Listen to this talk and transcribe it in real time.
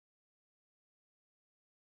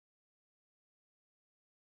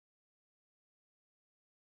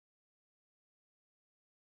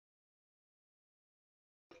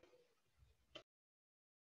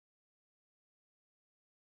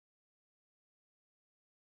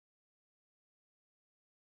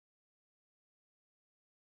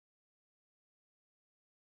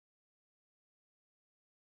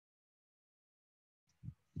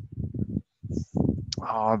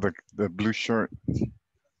Oh, the blue shirt.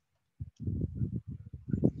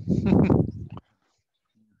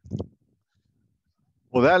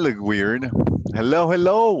 Well, that looked weird. Hello,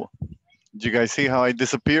 hello. Did you guys see how I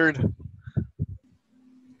disappeared?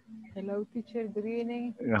 Hello, teacher. Good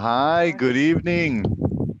evening. Hi, good evening.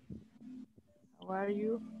 How are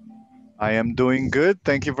you? I am doing good.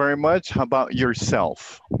 Thank you very much. How about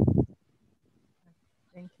yourself?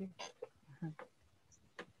 Thank you.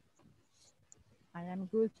 I am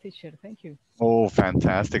good, teacher. Thank you. Oh,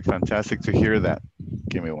 fantastic. Fantastic to hear that.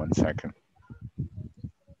 Give me 1 second.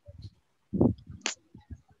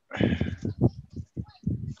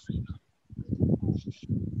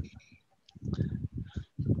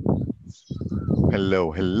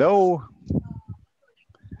 Hello, hello.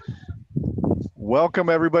 Welcome,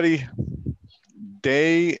 everybody.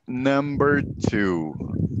 Day number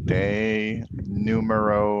 2. Day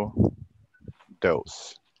numero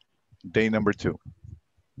dos. Day number 2.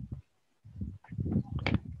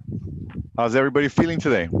 How's everybody feeling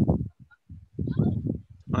today?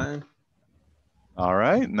 Fine. All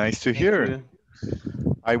right, nice to Thank hear. you.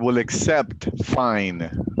 I will accept fine.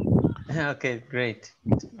 Okay, great.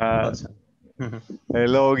 Awesome.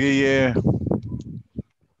 Hello, Guille,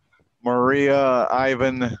 Maria,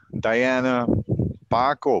 Ivan, Diana,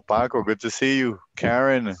 Paco, good to see you.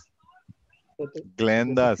 Karen,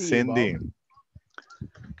 Glenda, Cindy.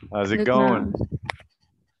 How's it Good going? morning.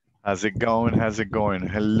 How's it going? How's it going?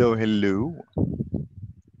 Hello, hello.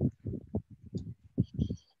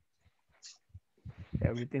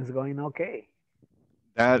 Everything's going okay.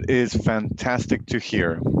 That is fantastic to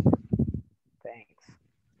hear. Thanks.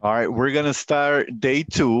 All right, we're gonna start day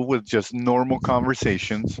 2 with just normal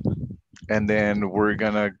conversations. And then we're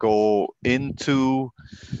gonna go into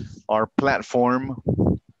our platform,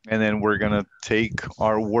 and then we're gonna take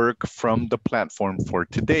our work from the platform for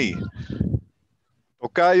today.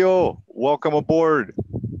 Tocayo, welcome aboard.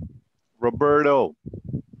 Roberto.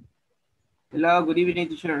 Hello, good evening,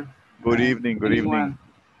 teacher. Good evening, good evening.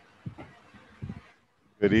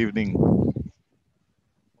 Good evening.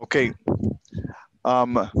 Okay.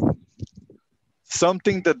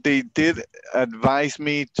 Something that they did advise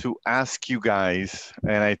me to ask you guys,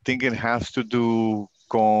 and I think it has to do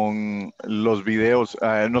con los videos.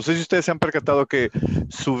 No sé si ustedes se han percatado que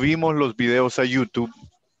subimos los videos a YouTube,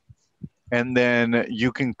 and then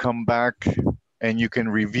you can come back and you can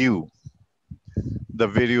review the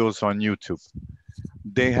videos on YouTube.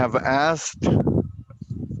 They have asked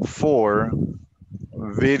for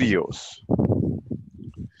videos.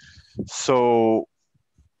 So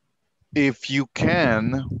if you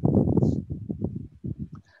can,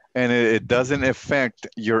 and it doesn't affect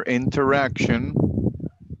your interaction,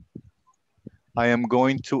 I am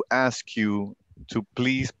going to ask you to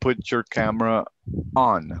please put your camera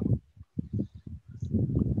on,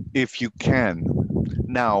 if you can.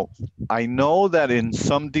 Now, I know that in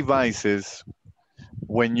some devices,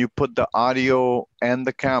 when you put the audio and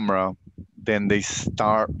the camera, then they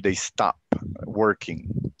stop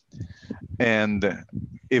working. And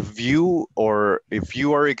if you are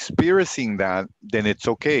experiencing that, then it's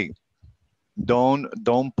okay.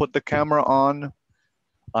 Don't put the camera on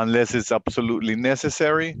unless it's absolutely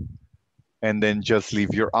necessary, and then just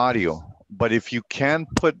leave your audio. But if you can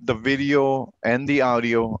put the video and the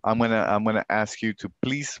audio, I'm gonna ask you to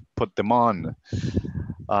please put them on.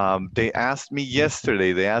 They asked me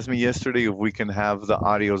yesterday if we can have the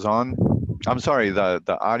audios on. I'm sorry, the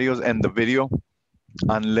audios and the video,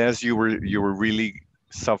 unless you were really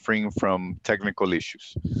suffering from technical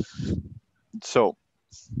issues. So,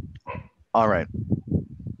 all right.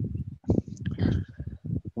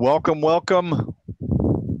 Welcome.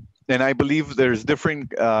 And I believe there's different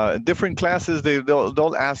classes.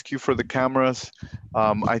 They'll ask you for the cameras.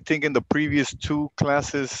 I think in the previous 2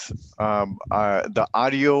 classes, the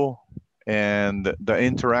audio and the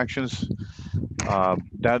interactions,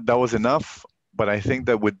 that was enough. But I think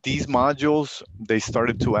that with these modules, they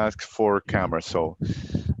started to ask for cameras. So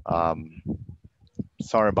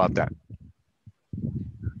sorry about that.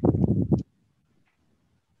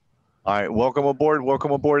 All right, welcome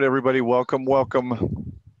aboard, everybody. Welcome.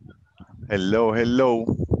 Hello.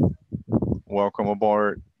 Welcome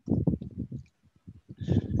aboard.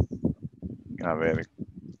 A ver.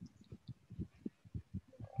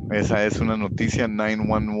 Esa es una noticia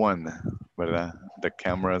 911, ¿verdad? The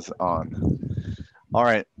camera's on. All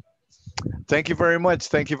right. Thank you very much,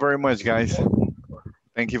 guys.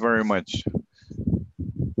 Thank you very much.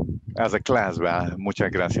 As a class, ¿verdad?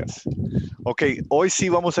 Muchas gracias. Okay, hoy sí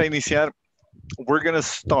vamos a iniciar. We're going to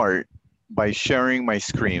start by sharing my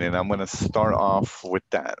screen, and I'm going to start off with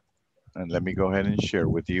that. And let me go ahead and share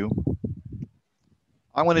with you.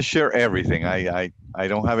 I want to share everything. I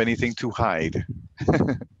don't have anything to hide.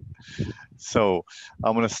 So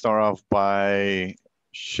I'm going to start off by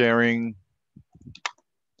sharing.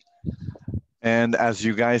 And as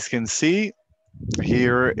you guys can see,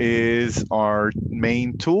 here is our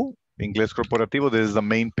main tool, Inglés Corporativo. This is the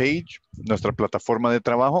main page, nuestra plataforma de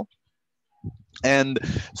trabajo. And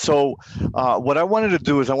so what I wanted to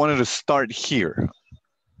do is I wanted to start here.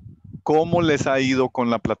 ¿Cómo les ha ido con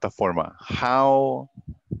la plataforma?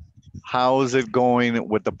 How's it going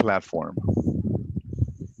with the platform?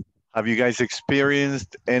 Have you guys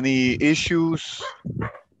experienced any issues?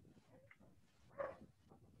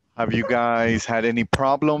 Have you guys had any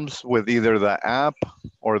problems with either the app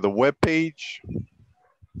or the web page?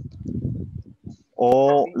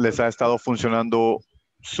 ¿O les ha estado funcionando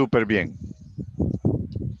súper bien?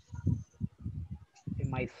 In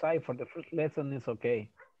my side, for the first lesson is okay.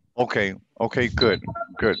 Okay, okay, good,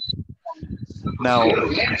 good. Now,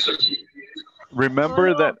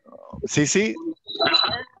 remember that, sí.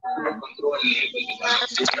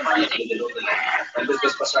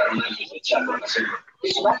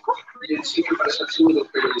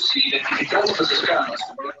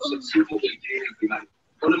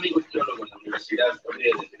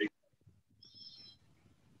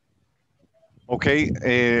 Ok,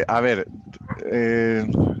 a ver,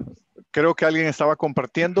 creo que alguien estaba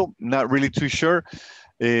compartiendo, not really too sure.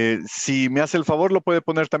 Si me hace el favor, lo puede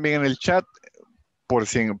poner también en el chat, por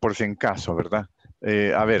si en caso, ¿verdad?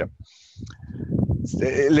 A ver,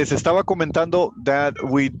 les estaba comentando that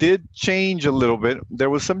we did change a little bit.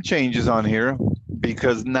 There was some changes on here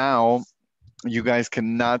because now you guys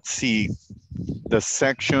cannot see the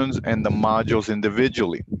sections and the modules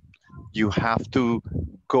individually. You have to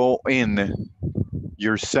go in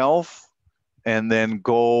yourself and then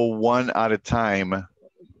go one at a time,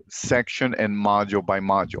 section and module by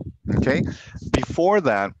module, okay? Before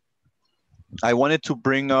that, I wanted to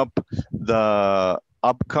bring up the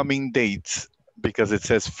upcoming dates because it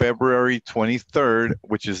says February 23rd,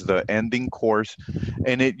 which is the ending course,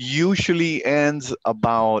 and it usually ends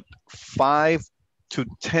about 5 to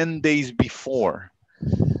 10 days before.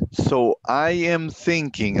 So I am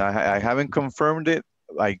thinking, I haven't confirmed it,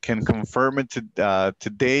 I can confirm it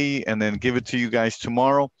today and then give it to you guys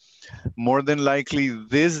tomorrow. More than likely,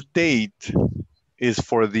 this date is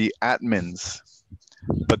for the admins,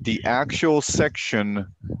 but the actual section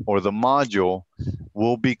or the module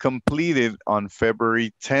will be completed on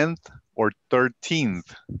February 10th or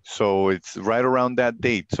 13th. So it's right around that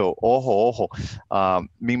date. So, ojo.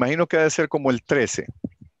 Me imagino que debe ser como el 13,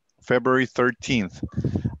 February 13th.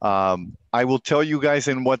 I will tell you guys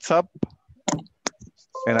in WhatsApp,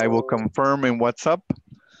 and I will confirm in WhatsApp,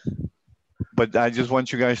 but I just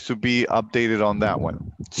want you guys to be updated on that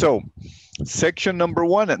one. So section number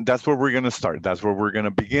 1, that's where we're going to start. That's where we're going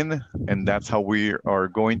to begin, and that's how we are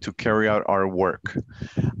going to carry out our work.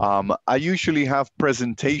 I usually have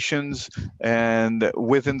presentations, and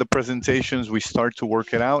within the presentations, we start to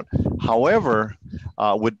work it out. However,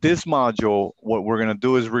 with this module, what we're going to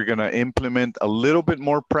do is we're going to implement a little bit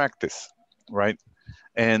more practice, right?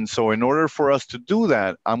 And so in order for us to do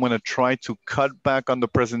that, I'm going to try to cut back on the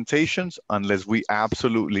presentations unless we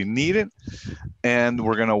absolutely need it. And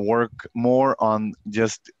we're going to work more on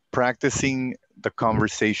just practicing the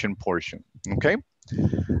conversation portion, okay?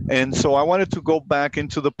 And so I wanted to go back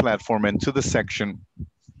into the platform and to the section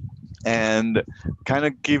and kind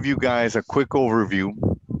of give you guys a quick overview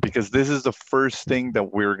because this is the first thing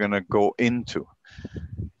that we're going to go into.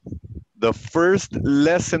 The first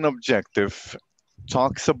lesson objective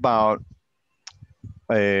talks about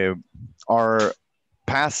our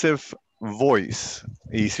passive voice.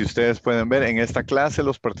 Y si ustedes pueden ver, en esta clase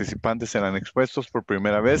los participantes serán expuestos por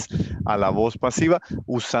primera vez a la voz pasiva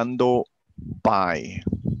usando by,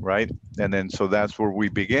 right? And then so that's where we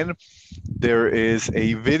begin. There is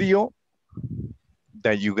a video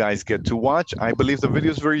that you guys get to watch. I believe the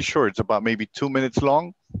video is very short. It's about maybe 2 minutes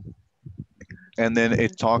long. And then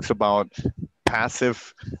it talks about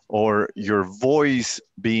passive or your voice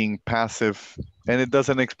being passive, and it does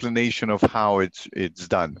an explanation of how it's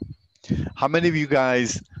done. How many of you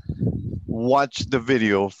guys watched the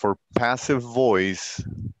video for passive voice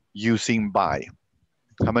using by?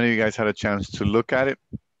 How many of you guys had a chance to look at it?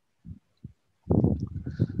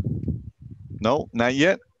 No, not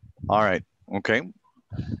yet? All right, okay.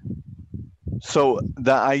 So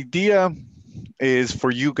the idea is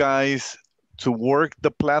for you guys to work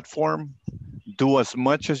the platform, do as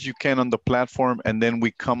much as you can on the platform, and then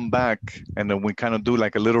we come back and then we kind of do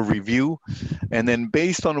like a little review. And then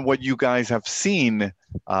based on what you guys have seen,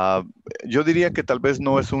 yo diría que tal vez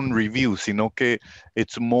no es un review, sino que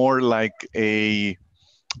it's more like a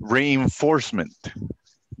reinforcement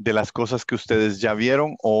de las cosas que ustedes ya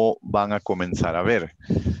vieron o van a comenzar a ver.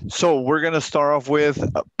 So we're going to start off with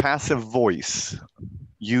a passive voice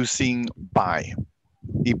using by.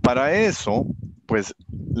 Y para eso, pues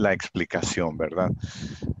la explicación, ¿verdad?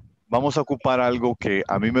 Vamos a ocupar algo que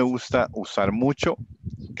a mí me gusta usar mucho,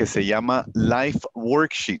 que se llama Life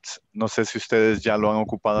Worksheets. No sé si ustedes ya lo han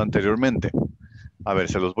ocupado anteriormente. A ver,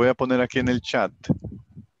 se los voy a poner aquí en el chat.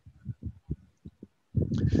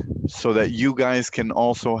 So that you guys can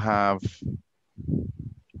also have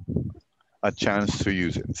a chance to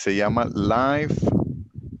use it. Se llama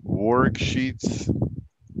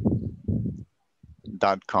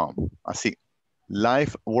liveworksheets.com. Así,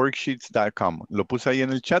 liveworksheets.com. Lo puse ahí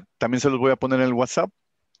en el chat. También se los voy a poner en el WhatsApp.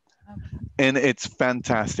 And it's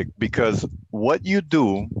fantastic because what you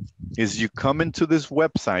do is you come into this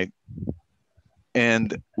website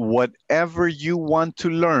and whatever you want to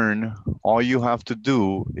learn, all you have to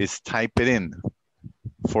do is type it in.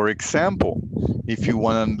 For example, if you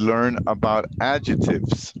want to learn about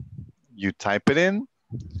adjectives, you type it in,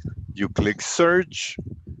 you click search,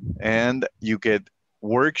 and you get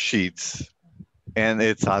worksheets. And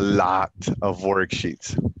it's a lot of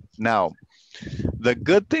worksheets. Now, the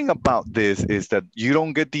good thing about this is that you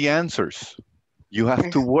don't get the answers. You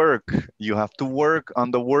have to work. You have to work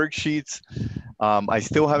on the worksheets. I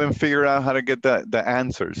still haven't figured out how to get the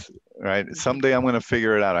answers, right? Someday I'm going to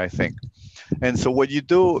figure it out, I think. And so what you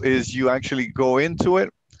do is you actually go into it,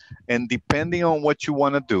 and depending on what you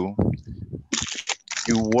want to do,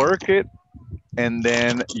 you work it, and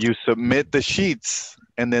then you submit the sheets,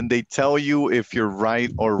 and then they tell you if you're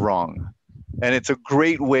right or wrong. And it's a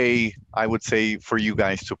great way, I would say, for you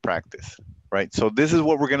guys to practice, right? So this is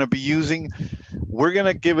what we're going to be using. We're going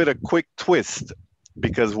to give it a quick twist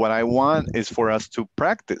because what I want is for us to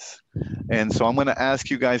practice. And so I'm going to ask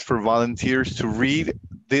you guys for volunteers to read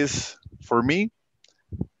this for me.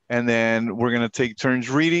 And then we're going to take turns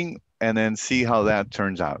reading and then see how that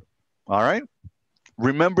turns out. All right.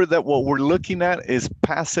 Remember that what we're looking at is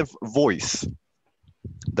passive voice.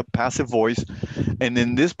 The passive voice. And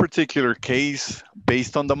in this particular case,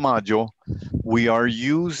 based on the module, we are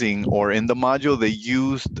using, or in the module, they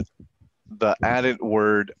used the added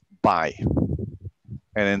word by.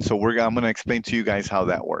 And then so I'm going to explain to you guys how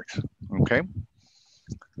that works. Okay.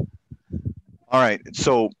 All right.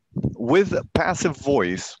 So with passive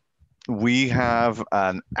voice, we have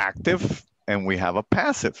an active and we have a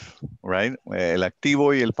passive, right? El activo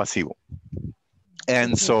y el pasivo.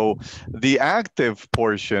 And so the active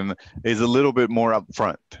portion is a little bit more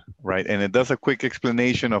upfront, right? And it does a quick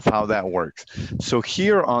explanation of how that works. So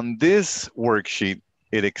here on this worksheet,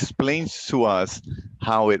 it explains to us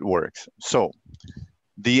how it works. So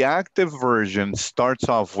the active version starts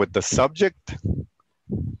off with the subject.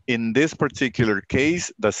 In this particular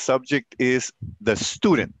case, the subject is the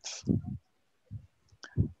students.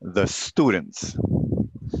 The students.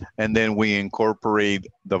 And then we incorporate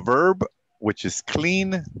the verb, which is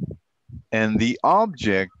clean, and the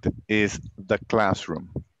object is the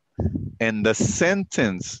classroom. And the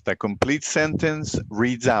sentence, the complete sentence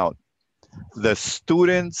reads out, the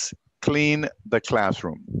students clean the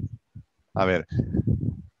classroom. A ver,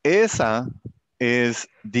 esa is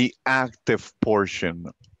the active portion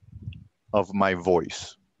of my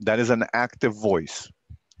voice. That is an active voice.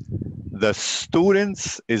 The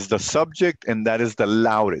students is the subject, and that is the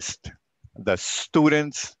loudest. The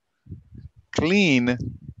students clean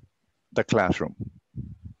the classroom.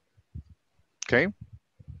 Okay.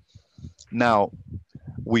 Now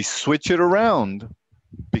we switch it around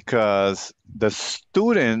because the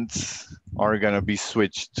students are going to be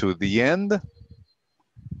switched to the end.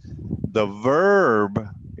 The verb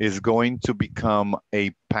is going to become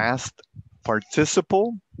a past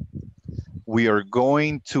participle. We are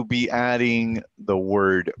going to be adding the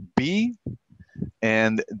word be,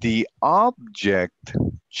 and the object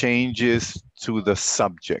changes to the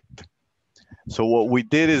subject. So what we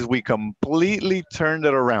did is we completely turned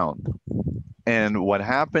it around. And what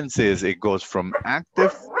happens is it goes from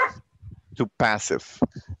active to passive.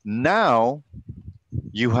 Now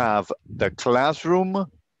you have the classroom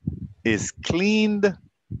is cleaned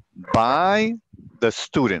by the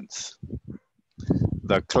students.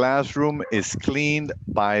 The classroom is cleaned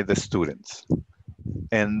by the students.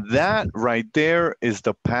 And that right there is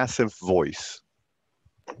the passive voice.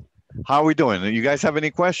 How are we doing? You guys have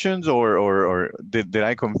any questions or did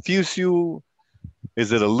I confuse you?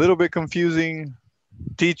 Is it a little bit confusing?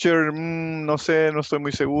 Teacher, no sé, no estoy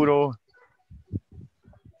muy seguro.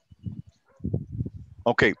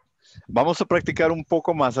 Ok, vamos a practicar un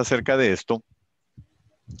poco más acerca de esto.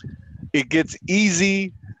 It gets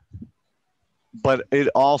easy but it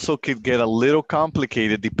also could get a little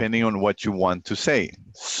complicated depending on what you want to say.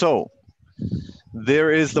 So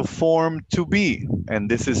there is the form to be, and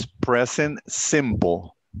this is present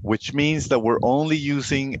simple, which means that we're only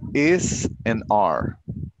using is and are.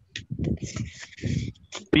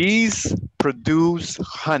 Bees produce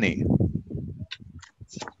honey.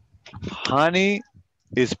 Honey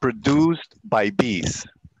is produced by bees.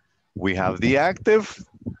 We have the active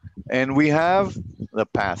and we have the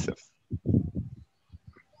passive.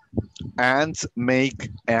 Ants make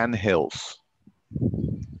anthills.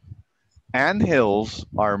 Anthills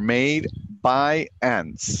are made by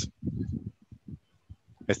ants.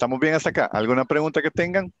 ¿Estamos bien hasta acá? ¿Alguna pregunta que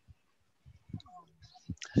tengan?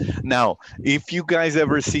 Now, if you guys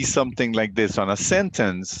ever see something like this on a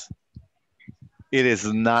sentence, it is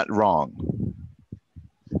not wrong.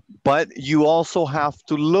 But you also have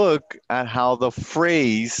to look at how the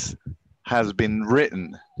phrase has been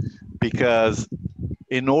written, because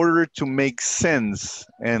in order to make sense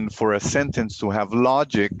and for a sentence to have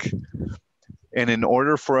logic, and in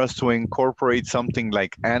order for us to incorporate something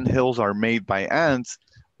like anthills are made by ants,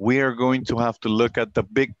 we are going to have to look at the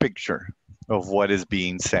big picture of what is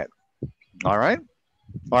being said. All right?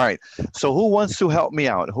 All right. So who wants to help me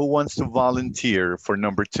out? Who wants to volunteer for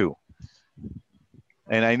number 2?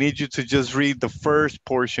 And I need you to just read the first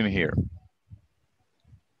portion here.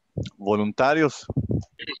 Voluntarios.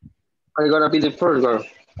 I'm gonna be the first one.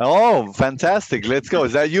 Oh, fantastic. Let's go.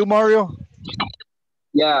 Is that you, Mario?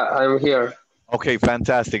 Yeah, I'm here. Okay,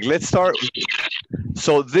 fantastic. Let's start.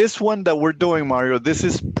 So this one that we're doing, Mario, this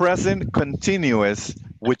is present continuous,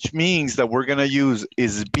 which means that we're going to use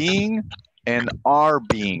is being and are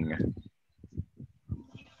being.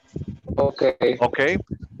 Okay. Okay,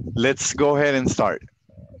 let's go ahead and start.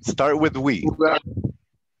 Start with we.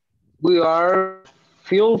 We are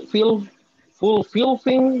fulfilling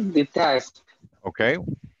the task. Okay.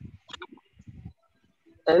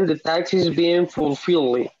 And the task is being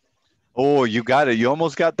fulfilled. Oh, you got it. You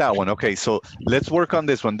almost got that one. Okay, so let's work on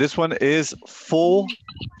this one. This one is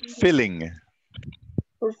fulfilling.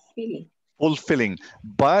 Fulfilling. Fulfilling.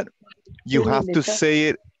 But you have to say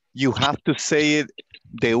it. You have to say it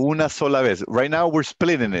de una sola vez. Right now we're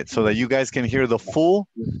splitting it so that you guys can hear the full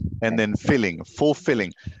and then filling,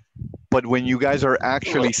 fulfilling. But when you guys are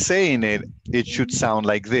actually saying it, it should sound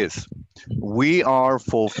like this. We are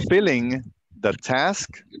fulfilling the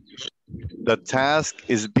task. The task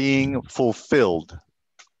is being fulfilled.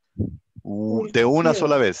 De una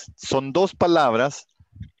sola vez. Son dos palabras,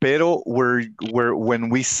 pero when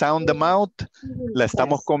we sound them out, la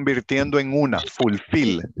estamos convirtiendo en una,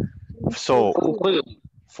 fulfill. So,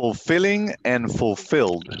 fulfilling and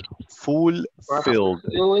fulfilled. Fulfilled.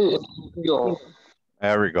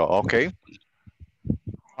 There we go. Okay.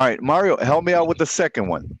 All right, Mario, help me out with the second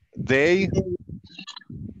one. They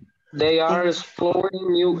are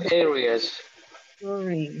exploring new areas.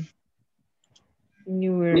 Exploring.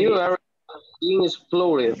 New areas being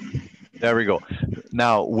explored. There we go.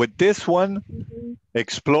 Now, with this one,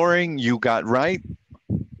 exploring, you got right.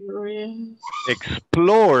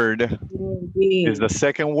 Explored is the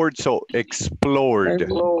second word, so explored.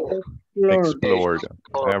 Explored.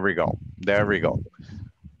 There we go. There we go.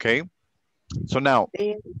 Okay. So now,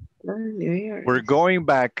 we're going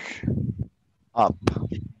back up.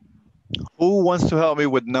 Who wants to help me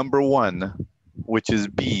with number 1, which is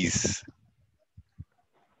bees?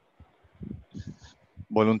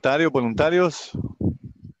 Voluntarios.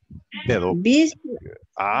 Bees.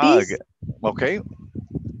 Okay.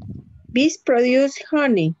 Bees produce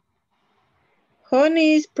honey.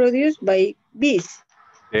 Honey is produced by bees.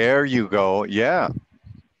 There you go. Yeah.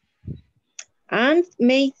 Ants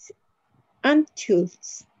make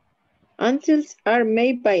anthills. Anthills are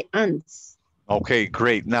made by ants. Okay,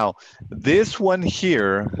 great. Now, this one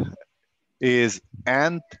here is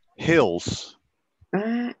ant hills.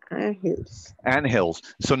 Anthills. Anthills.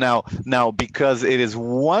 So now, because it is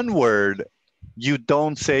one word, you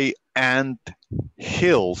don't say ant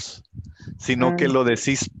hills, sino que lo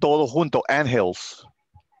decís todo junto, anthills.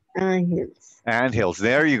 Anthills. Anthills.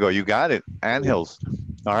 There you go. You got it. Anthills.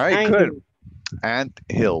 All right, good.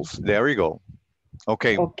 Anthills. There we go.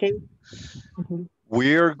 Okay. Okay.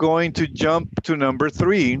 We're going to jump to number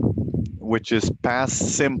 3, which is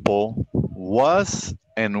past simple, was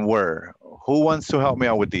and were. Who wants to help me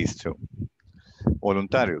out with these two?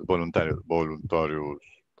 Voluntarios.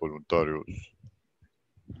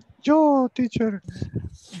 Yo, teacher.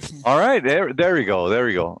 All right, there we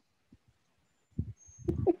go.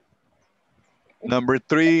 Number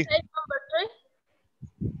 3.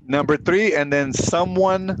 Number 3, and then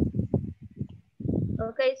someone.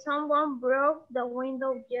 Okay, someone broke the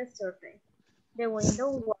window yesterday. The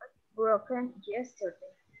window was broken yesterday.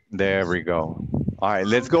 There we go. All right,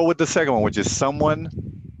 let's go with the second one, which is someone,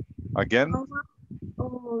 again. Someone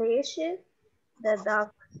unleashed the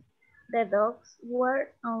dogs. The dogs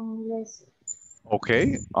were unleashed.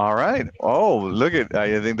 Okay, all right. Oh, look at,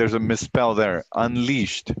 I think there's a misspell there.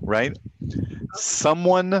 Unleashed, right?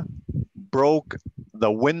 Someone broke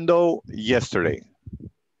the window yesterday.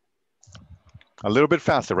 A little bit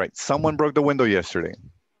faster, right? Someone broke the window yesterday.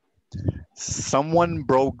 Someone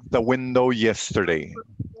broke the window yesterday.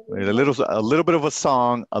 A little bit of a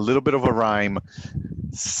song, a little bit of a rhyme.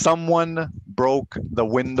 Someone broke the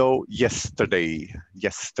window yesterday.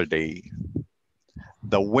 Yesterday.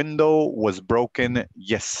 The window was broken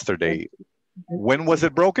yesterday. When was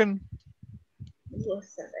it broken?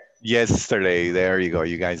 Yesterday. Yesterday. There you go.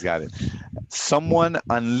 You guys got it. Someone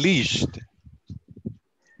unleashed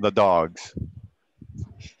the dogs.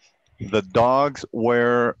 The dogs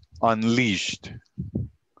were unleashed.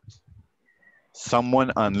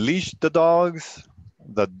 Someone unleashed the dogs.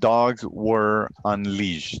 The dogs were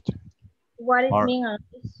unleashed. What is mean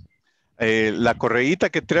unleashed? La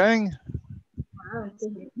correíta que traen.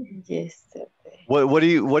 Yesterday. What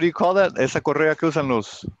do you call that? Esa correa que usan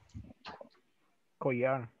los.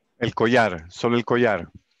 Collar. El collar, solo el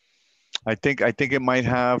collar. I think it might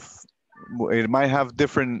have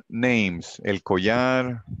different names. El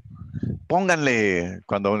collar. Pónganle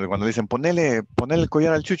cuando dicen ponele el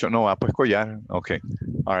collar al chucho. No, pues collar. Okay.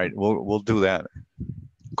 All right, we'll do that.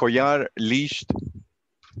 Collar, leashed.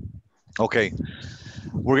 Okay.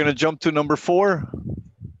 We're going to jump to number 4.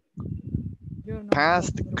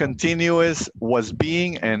 Past continuous was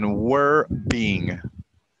being and were being.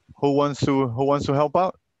 Who wants to help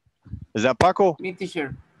out? Is that Paco? Me,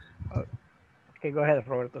 teacher. Okay, go ahead,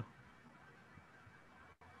 Roberto.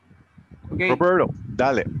 Okay. Roberto,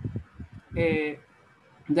 dale.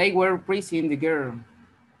 They were praising the girl.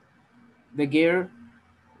 The girl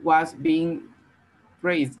was being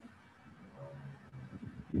praised.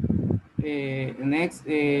 Next,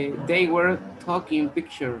 they were taking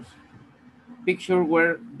pictures. Pictures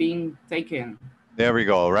were being taken. There we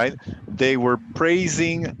go, right? They were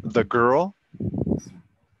praising the girl.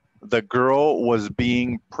 The girl was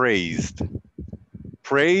being praised.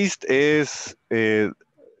 Praised is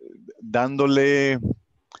dándole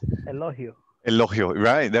Elogio. elogio,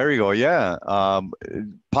 right? There you go. Yeah.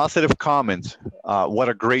 Positive comments. What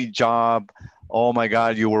a great job. Oh my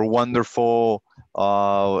God, you were wonderful.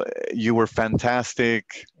 You were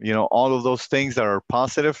fantastic. You know, all of those things that are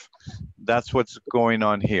positive. That's what's going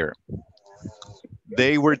on here.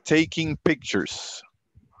 They were taking pictures.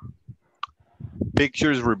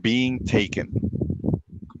 Pictures were being taken.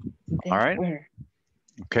 All right.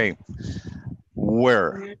 Okay.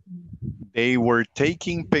 Where? They were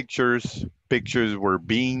taking pictures. Pictures were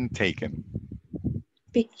being taken.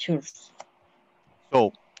 Pictures.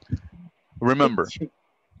 So remember,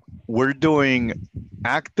 we're doing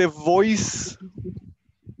active voice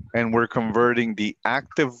and we're converting the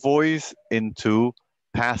active voice into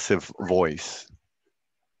passive voice.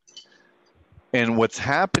 And what's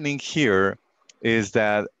happening here is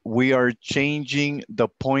that we are changing the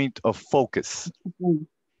point of focus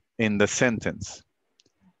in the sentence.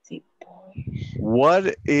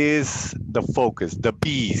 What is the focus? The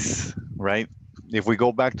bees, right? If we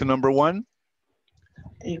go back to number 1,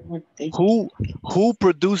 who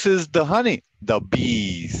produces the honey? The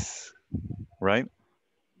bees, right?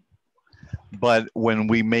 But when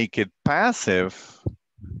we make it passive,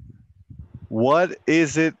 what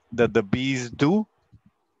is it that the bees do?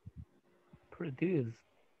 Produce.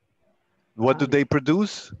 What do they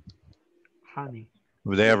produce? Honey.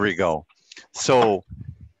 There we go. So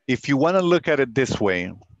if you want to look at it this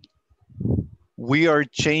way, we are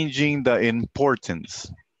changing the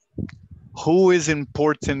importance. Who is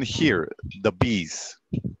important here? The bees.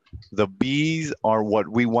 The bees are what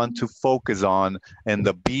we want to focus on, and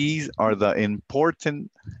the bees are the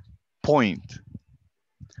important point.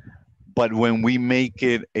 But when we make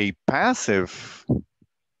it a passive,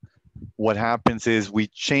 what happens is we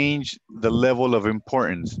change the level of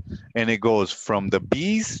importance, and it goes from the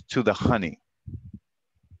bees to the honey.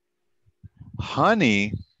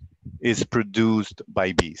 Honey is produced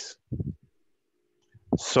by bees.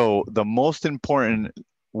 So the most important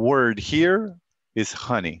word here is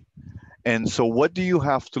honey. And so what do you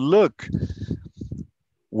have to look?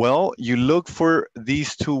 Well, you look for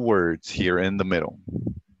these 2 words here in the middle,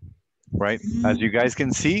 right? As you guys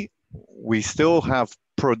can see, we still have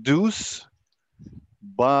produce,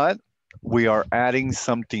 but we are adding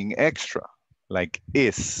something extra like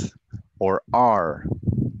is or are.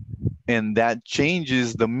 And that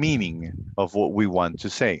changes the meaning of what we want to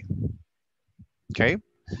say. Okay,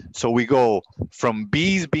 so we go from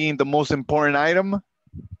bees being the most important item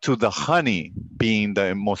to the honey being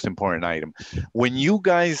the most important item. When you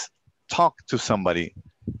guys talk to somebody,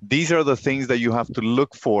 these are the things that you have to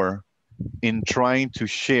look for in trying to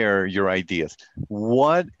share your ideas.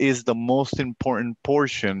 What is the most important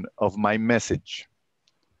portion of my message?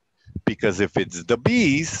 Because if it's the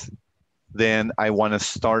bees, then I want to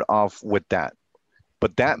start off with that.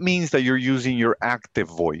 But that means that you're using your active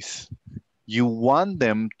voice. You want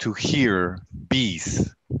them to hear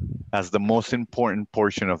bees as the most important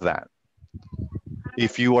portion of that.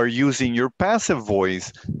 If you are using your passive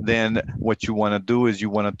voice, then what you want to do is you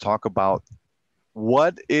want to talk about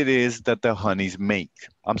what it is that the honeys make.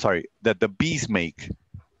 I'm sorry, that the bees make,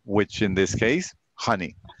 which in this case,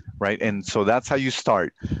 honey, right? And so that's how you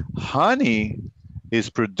start. Honey is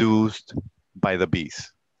produced by the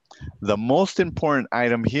bees. The most important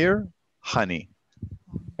item here, honey.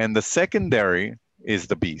 And the secondary is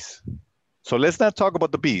the bees. So let's not talk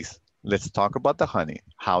about the bees. Let's talk about the honey,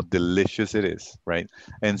 how delicious it is, right?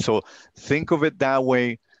 And so think of it that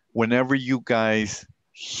way whenever you guys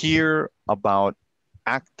hear about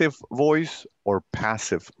active voice or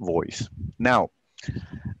passive voice. Now,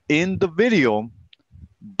 in the video,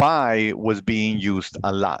 by was being used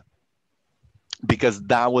a lot because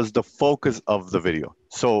that was the focus of the video.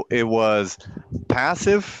 So it was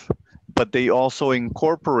passive, but they also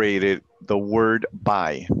incorporated the word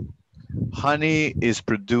by. Honey is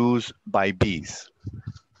produced by bees.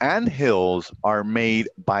 Anthills are made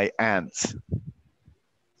by ants.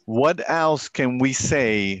 What else can we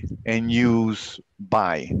say and use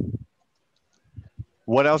by?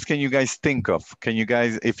 What else can you guys think of? Can you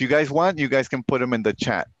guys, if you guys want, you guys can put them in the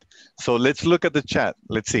chat. So let's look at the chat.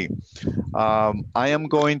 Let's see. I am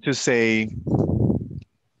going to say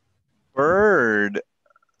bird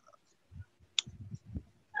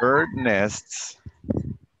nests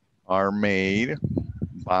are made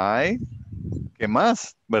by, ¿qué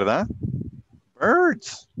más? ¿Verdad?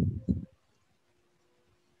 Birds.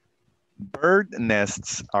 Bird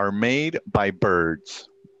nests are made by birds.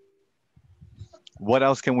 What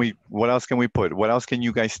else can we put? What else can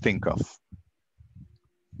you guys think of?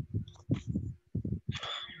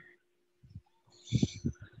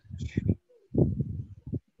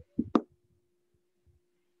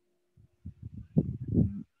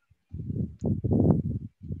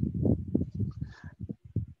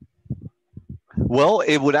 Well,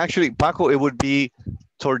 it would actually, Paco, it would be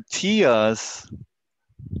tortillas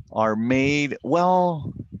are made,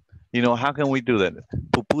 well, you know, how can we do that?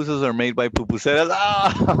 Pupusas are made by pupuseras.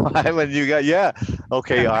 Oh, you got, yeah.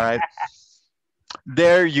 Okay, all right.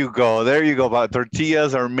 There you go. There you go. But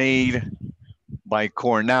tortillas are made by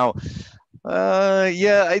corn. Now,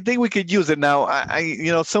 yeah, I think we could use it now.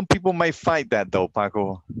 You know, some people might fight that though,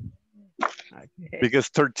 Paco. Okay. Because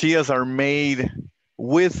tortillas are made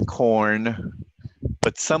with corn,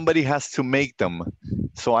 but somebody has to make them.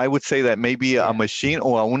 So I would say that maybe a machine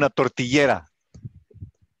or una tortillera,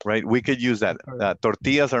 right? We could use that.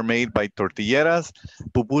 Tortillas are made by tortilleras.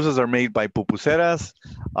 Pupusas are made by pupuseras.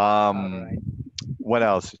 Right. What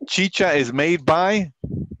else? Chicha is made by?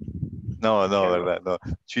 No, verdad, no.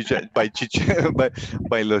 Chicha, by chicha,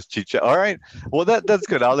 by los chicha. All right. Well, that's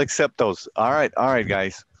good. I'll accept those. All right,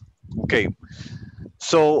 guys. Okay.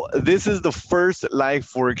 So this is the first live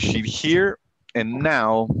worksheet here. And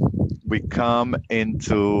now we come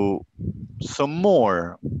into some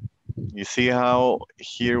more. You see how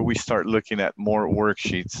here we start looking at more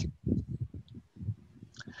worksheets.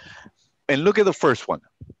 And look at the first one.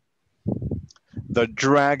 The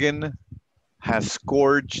dragon has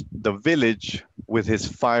scourged the village with his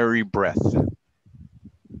fiery breath.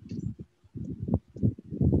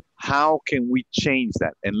 How can we change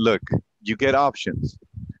that? And look, you get options.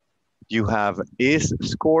 You have is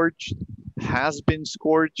scorched, has been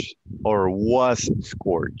scorched, or was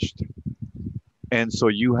scorched. And so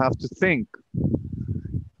you have to think,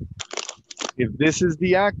 if this is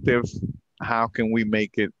the active, how can we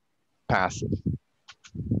make it passive?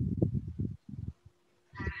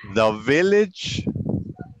 The village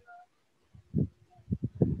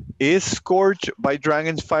is scorched by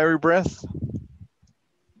dragon's fiery breath.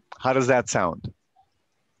 How does that sound?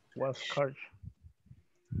 Was scorched.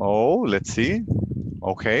 Oh, let's see.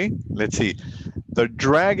 Okay, let's see. The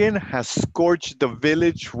dragon has scorched the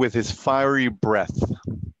village with his fiery breath.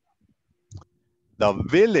 The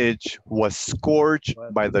village was scorched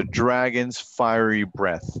by the dragon's fiery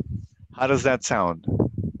breath. How does that sound?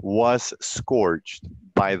 Was scorched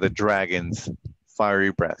by the dragon's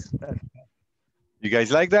fiery breath. You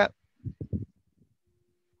guys like that?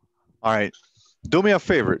 All right. Do me a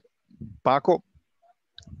favor, Paco.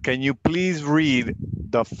 can you please read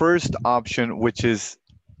the first option, which is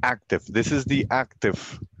active? This is the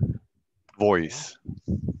active voice.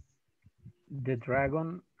 The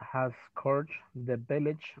dragon has scorched the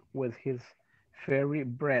village with his fiery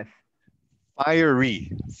breath.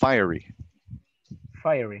 Fiery, fiery.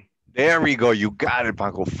 Fiery. There we go. You got it,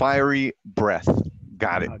 Paco. Fiery breath.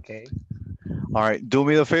 Got it. Okay. All right. Do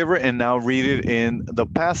me the favor and now read it in the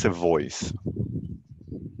passive voice.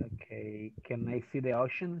 Okay. Can I see the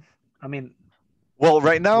options? I mean. Well,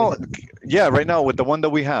 right now, yeah, right now with the one that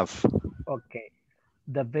we have. Okay.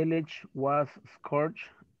 The village was scorched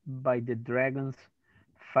by the dragon's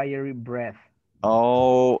fiery breath.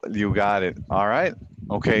 Oh, you got it. All right.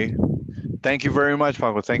 Okay. Thank you very much,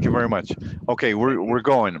 Paco. Thank you very much. Okay, we're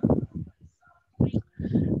going.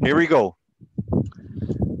 Here we go.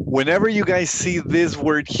 Whenever you guys see this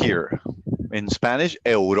word here, in Spanish,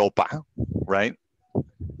 Europa, right?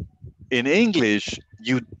 In English,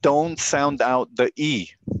 you don't sound out the E.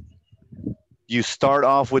 You start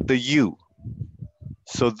off with the U.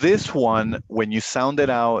 So this one, when you sound it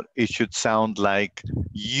out, it should sound like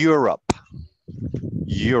Europe.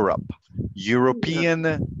 Europe.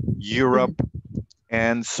 European, Europe.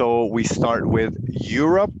 And so we start with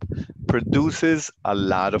Europe produces a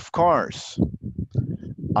lot of cars.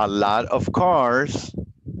 A lot of cars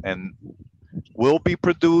and will be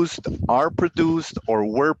produced, are produced, or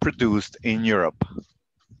were produced in Europe.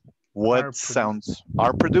 What sounds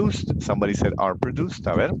are produced? Somebody said are produced.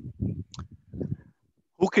 A ver.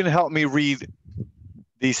 Who can help me read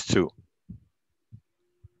these two?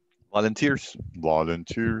 Volunteers.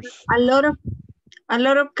 Volunteers. A lot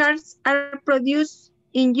of cars are produced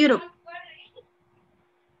in Europe.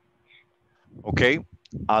 Okay.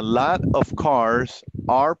 A lot of cars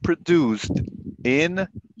are produced in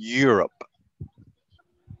Europe.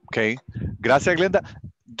 Okay. Gracias, Glenda.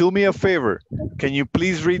 Do me a favor. Can you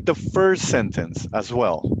please read the first sentence as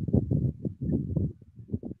well?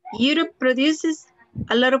 Europe produces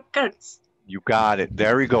a lot of cars. You got it.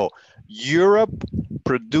 There we go. Europe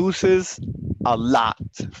produces a lot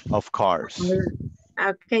of cars.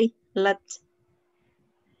 Okay, lot.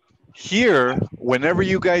 Here, whenever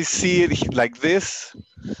you guys see it like this,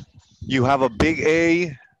 you have a big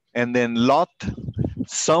A and then lot.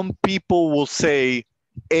 Some people will say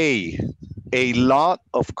a lot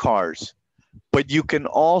of cars, but you can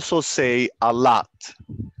also say a lot.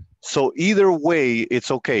 So either way, it's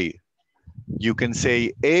okay. You can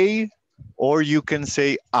say a or you can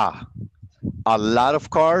say a. A lot of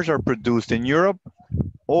cars are produced in Europe,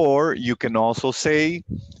 or you can also say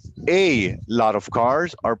a lot of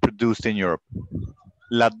cars are produced in Europe.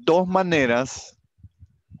 Las dos maneras,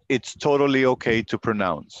 it's totally okay to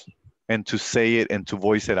pronounce and to say it and to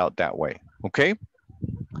voice it out that way, okay?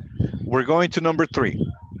 We're going to number 3.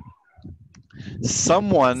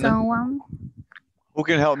 Someone who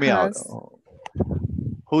can help me out?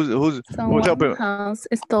 Who's helping? Has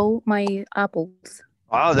stole my apples.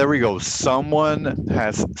 Ah, there we go. Someone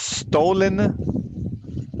has stolen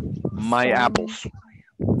my apples.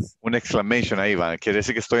 Un exclamation ahí va. Quiere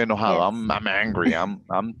decir que estoy enojado. Yes. I'm angry.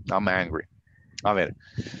 I'm angry. A ver.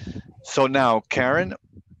 So now, Karen,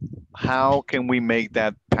 how can we make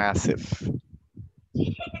that passive?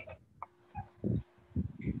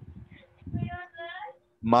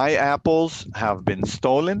 My apples have been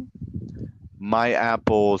stolen. My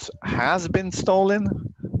apples has been stolen.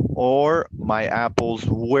 Or my apples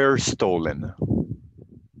were stolen.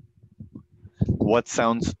 What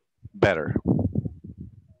sounds better?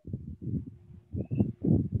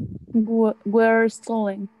 Were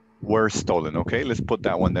stolen. Were stolen. Okay, let's put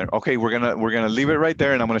that one there. Okay, we're gonna leave it right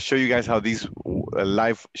there, and I'm gonna show you guys how these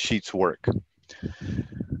live sheets work.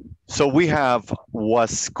 So we have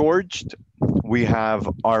was scorched, we have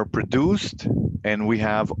are produced, and we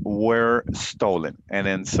have were stolen. And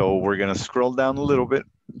then so we're gonna scroll down a little bit.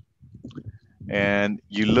 And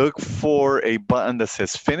you look for a button that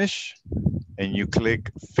says finish and you click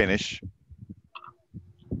finish.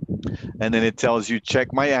 And then it tells you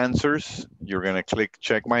check my answers. You're gonna click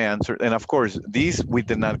check my answer. And of course, these we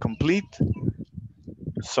did not complete.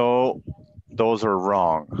 So those are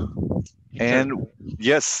wrong. And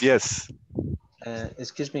yes.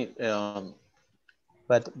 Excuse me,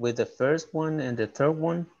 but with the first one and the third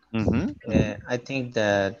one, I think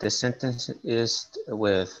that the sentence is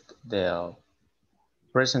with the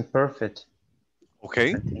present perfect.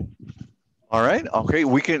 Okay. All right. Okay.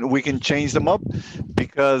 We can change them up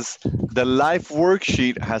because the live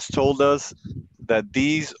worksheet has told us that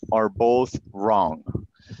these are both wrong.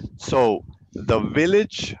 So the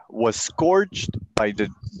village was scorched by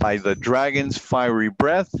the dragon's fiery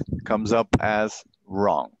breath comes up as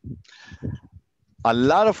wrong. A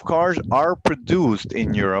lot of cars are produced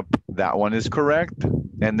in Europe. That one is correct.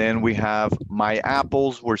 And then we have my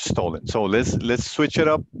apples were stolen. So let's switch it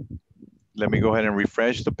up. Let me go ahead and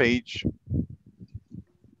refresh the page.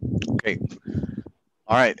 Okay.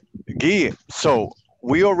 All right. Guy, so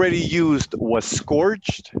we already used was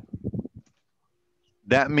scorched.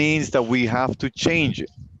 That means that we have to change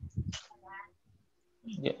it.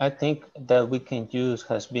 Yeah, I think that we can use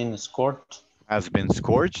has been scorched. Has been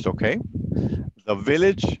scorched, okay. The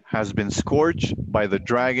village has been scorched by the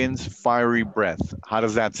dragon's fiery breath. How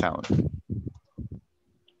does that sound?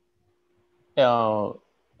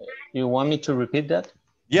 You want me to repeat that?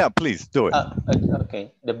 Yeah, please do it.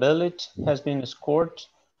 Okay. The village has been scorched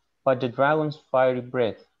by the dragon's fiery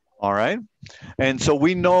breath. All right. And so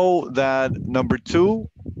we know that number 2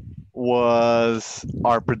 was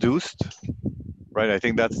are produced, right? I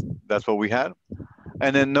think that's what we had.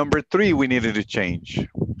 And then number 3 we needed to change.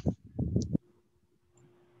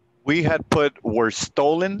 We had put were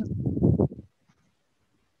stolen.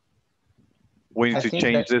 We need to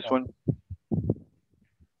change this one.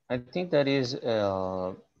 I think that is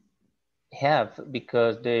have,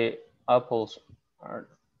 because the apples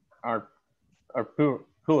are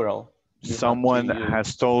plural. Someone has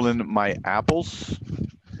stolen my apples.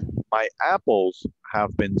 My apples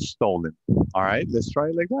have been stolen. All right, let's try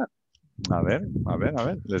it like that. A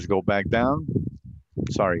ver. Let's go back down.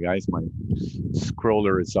 Sorry, guys, my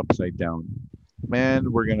scroller is upside down.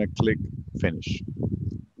 Man, we're gonna click finish.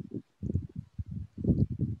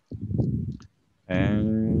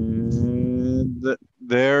 And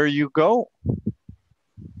there you go.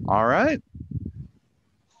 All right.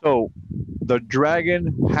 So the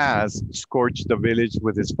dragon has scorched the village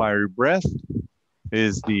with his fiery breath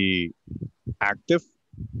is the active,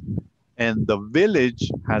 and the village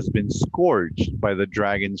has been scorched by the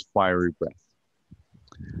dragon's fiery breath.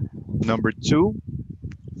 Number 2,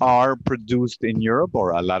 are produced in Europe,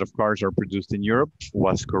 or a lot of cars are produced in Europe,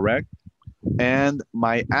 was correct. And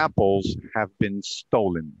my apples have been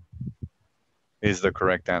stolen is the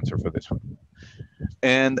correct answer for this one.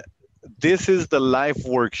 And this is the live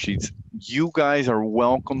worksheets. You guys are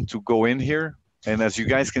welcome to go in here. And as you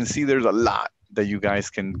guys can see, there's a lot that you guys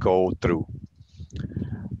can go through.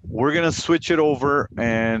 We're gonna switch it over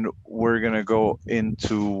and we're gonna go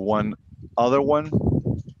into one other one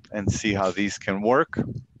and see how these can work.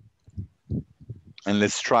 And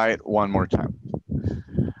let's try it one more time.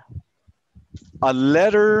 A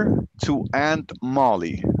letter to Aunt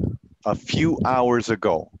Molly a few hours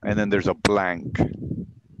ago, and then there's a blank.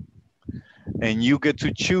 And you get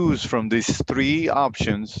to choose from these 3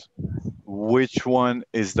 options which one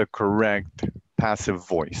is the correct passive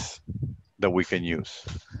voice that we can use.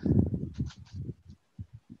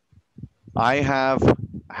 I have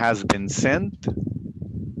has been sent,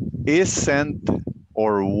 is sent,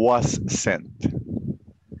 or was sent.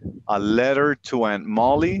 A letter to Aunt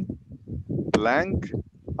Molly, blank,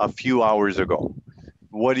 a few hours ago.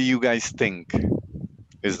 What do you guys think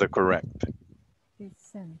is the correct? Is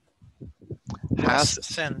sent. Has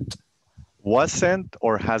sent. Was sent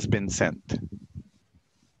or has been sent?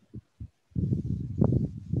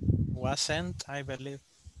 Was sent, I believe.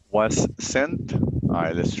 Was sent. All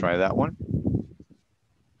right, let's try that one.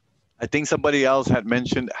 I think somebody else had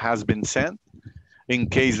mentioned has been sent. In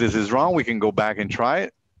case this is wrong, we can go back and try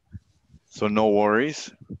it. So no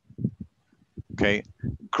worries. Okay.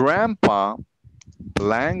 Grandpa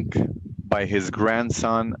blank by his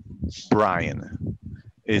grandson, Brian,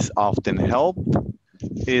 is often helped,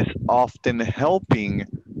 is often helping,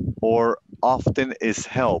 or often is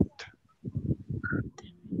helped.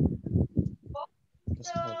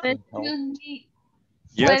 Excuse me.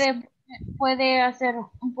 Yes. Puede hacer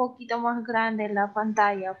un poquito más grande la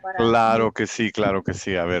pantalla para... Claro que sí, claro que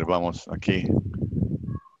sí. A ver, vamos aquí.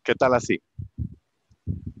 ¿Qué tal así?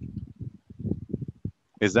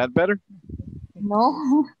 Is that better?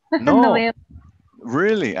 No. No. No veo.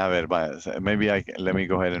 Really? A ver, maybe let me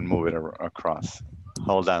go ahead and move it across.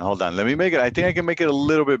 Hold on. Let me make it. I think I can make it a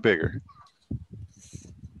little bit bigger.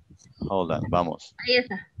 Hold on, vamos. Ahí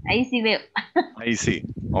está. Ahí sí veo. Ahí sí.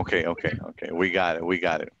 Okay. We got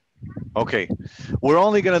it. Okay. We're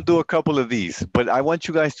only going to do a couple of these, but I want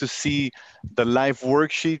you guys to see the live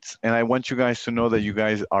worksheets, and I want you guys to know that you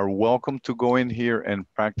guys are welcome to go in here and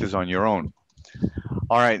practice on your own.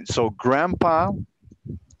 All right. So Grandpa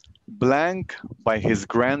blank by his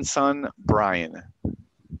grandson, Brian.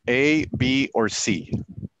 A, B, or C?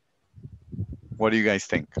 What do you guys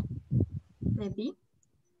think? Maybe.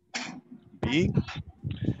 B.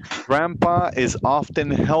 Grandpa is often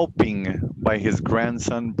helping by his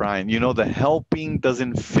grandson, Brian. You know, the helping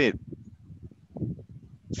doesn't fit.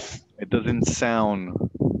 It doesn't sound.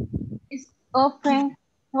 It's often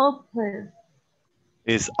helped.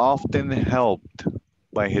 Is often helped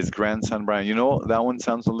by his grandson Brian. You know, that one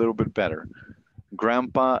sounds a little bit better.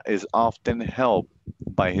 Grandpa is often helped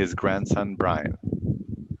by his grandson Brian.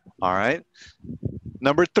 All right.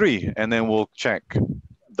 Number 3, and then we'll check.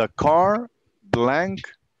 The car blank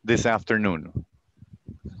this afternoon.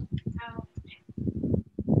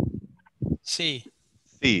 C.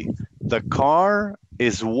 C. The car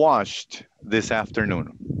is washed this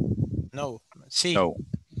afternoon. No. C. No.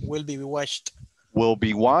 Will be washed. Will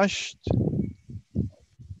be washed.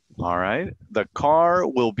 All right. The car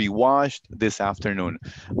will be washed this afternoon.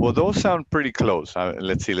 Well, those sound pretty close.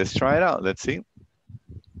 Let's see. Let's try it out. Let's see.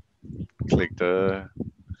 Click the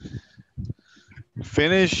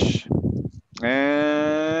finish. And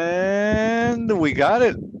we got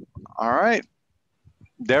it. All right.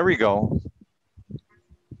 There we go.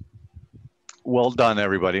 Well done,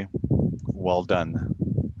 everybody. Well done.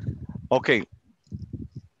 Okay.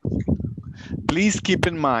 Please keep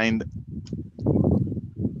in mind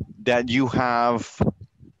that you have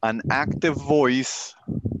an active voice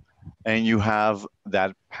and you have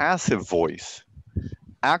that passive voice.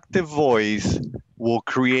 Active voice will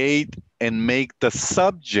create and make the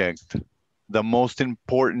subject the most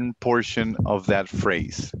important portion of that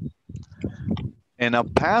phrase. And a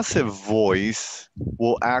passive voice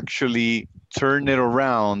will actually turn it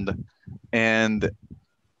around and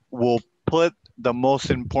will put the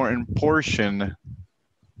most important portion.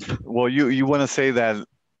 Well, you want to say that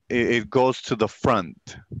it goes to the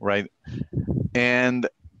front, right? And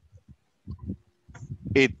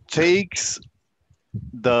it takes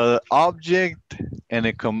the object and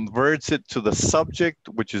it converts it to the subject,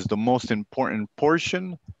 which is the most important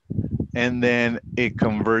portion. And then it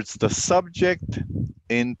converts the subject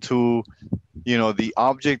into, you know, the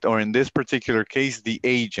object, or in this particular case, the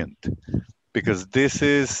agent, because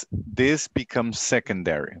this becomes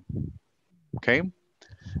secondary. Okay.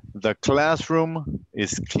 The classroom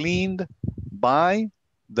is cleaned by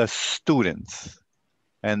the students.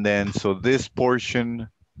 And then, so this portion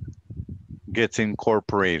gets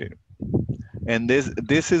incorporated. And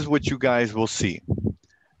this is what you guys will see.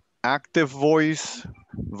 Active voice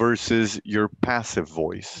versus your passive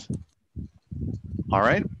voice. All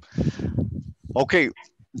right. Okay.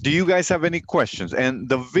 Do you guys have any questions? And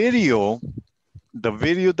the video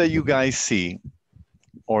that you guys see,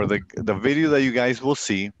 or the video that you guys will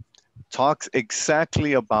see, talks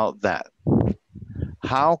exactly about that.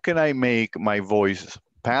 How can I make my voice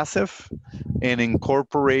passive and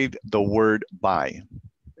incorporate the word by?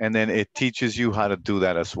 And then it teaches you how to do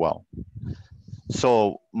that as well.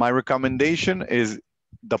 So my recommendation is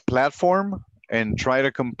the platform, and try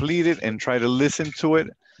to complete it and try to listen to it.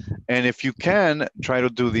 And if you can, try to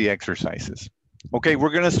do the exercises. Okay,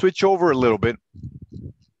 we're gonna switch over a little bit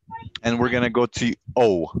and we're gonna go to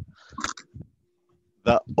O.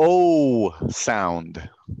 The O sound.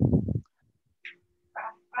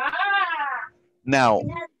 Now,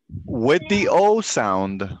 with the O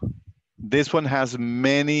sound, this one has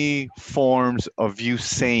many forms of you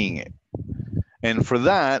saying it. And for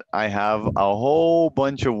that, I have a whole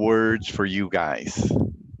bunch of words for you guys.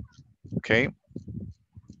 Okay?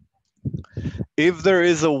 If there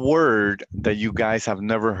is a word that you guys have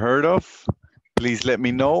never heard of, please let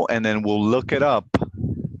me know and then we'll look it up.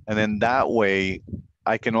 And then that way,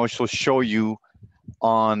 I can also show you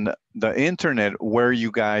on the internet where you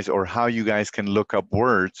guys, or how you guys can look up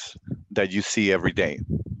words that you see every day.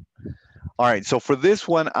 All right, so for this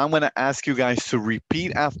one, I'm gonna ask you guys to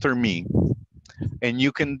repeat after me. And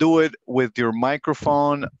you can do it with your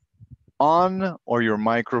microphone on or your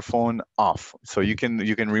microphone off. So you can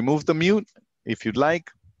remove the mute if you'd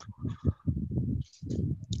like.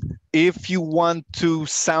 If you want to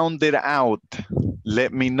sound it out,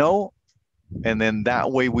 let me know. And then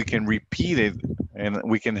that way we can repeat it and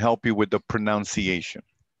we can help you with the pronunciation.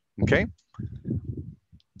 Okay?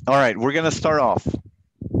 All right, we're gonna start off.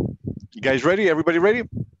 You guys ready? Everybody ready?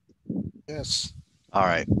 Yes. All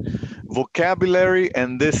right. Vocabulary,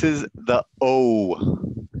 and this is the O.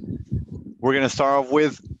 We're going to start off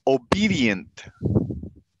with obedient.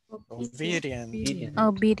 Obedient.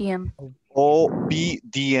 Obedient.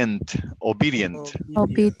 Obedient. Obedient.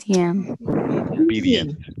 Obedient.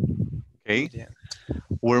 Obedient. Okay. Obedient.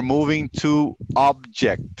 We're moving to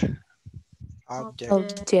object. Object.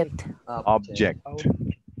 Object. Object.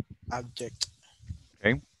 Object.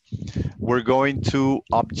 Okay. We're going to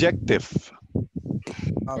objective.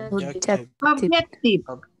 Objective. Objective.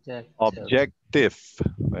 Objective.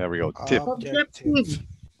 There we go. Tip. Objective.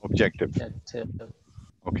 Objective.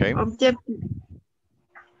 Okay. Objective.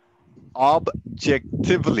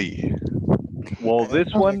 Objectively. Well,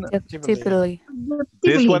 this one, Objectively.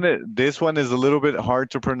 this one is a little bit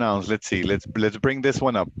hard to pronounce. Let's see. Let's bring this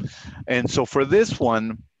one up. And so for this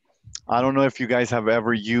one, I don't know if you guys have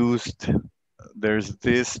ever used, there's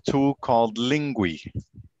this tool called Lingui.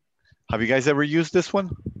 Have you guys ever used this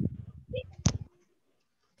one?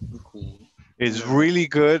 It's really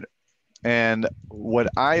good. And what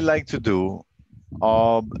I like to do,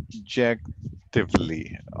 objectively.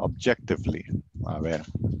 A ver.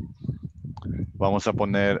 Vamos a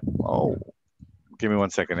poner, oh, give me 1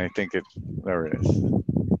 second. I think it, there it is.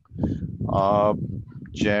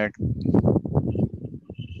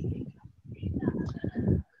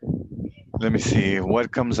 Let me see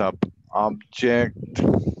what comes up. Object.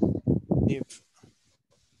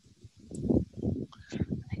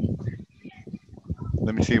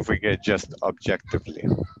 Let me see if we get just objectively.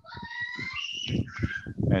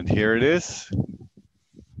 And here it is.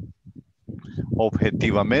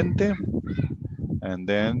 Objetivamente. And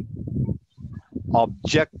then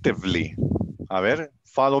objectively. A ver,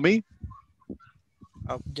 follow me.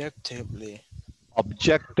 Objectively.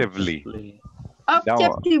 Objectively.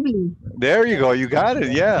 Objectively. There you go. You got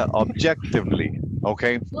it. Yeah, objectively.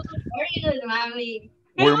 Okay.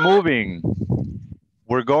 We're moving.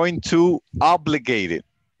 We're going to obligated.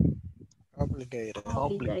 Obligated.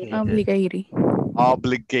 Obligated. Obligated.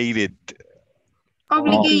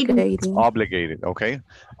 Obligated. Obligated. Okay.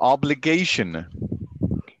 Obligation.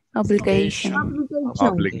 Obligation.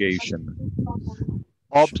 Obligation.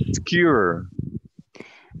 Obscure.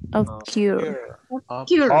 Obscure.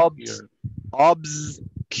 Obscure.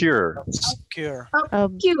 Obscure.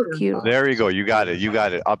 There you go. You got it. You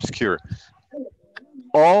got it. Obscure.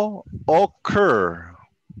 Occur.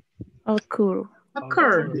 Occur.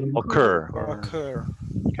 Occur.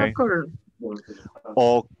 Okay. Occurred.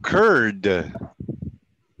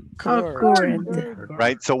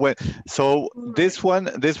 Right. So this one,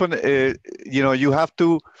 you know, you have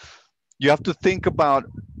to think about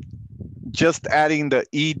just adding the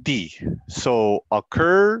ed. So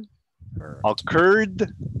occur,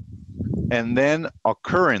 occurred, and then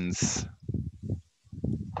occurrence.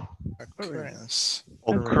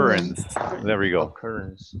 Occurrence. There we go.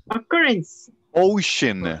 Occurrence.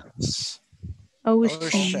 Ocean.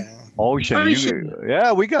 Ocean.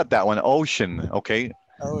 Yeah, we got that one. Ocean. Okay.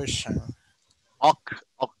 Ocean.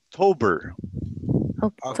 October.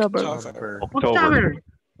 October.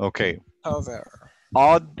 Okay. October.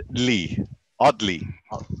 Oddly.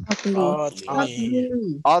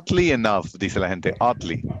 Oddly enough, dice la gente.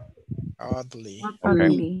 Oddly.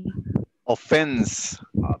 Okay. Offense.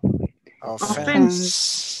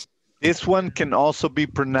 Offense. This one can also be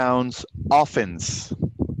pronounced offense.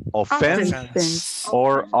 Offense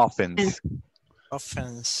or offense.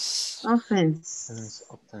 Offense.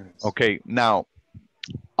 Okay, now,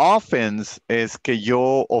 offense es que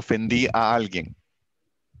yo ofendí a alguien.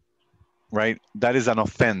 Right? That is an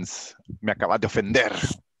offense. Me acabas de ofender.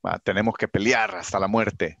 Tenemos que pelear hasta la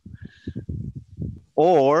muerte.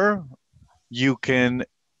 Or you can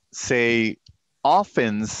say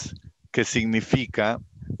offense, que significa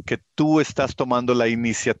que tú estás tomando la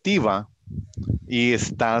iniciativa y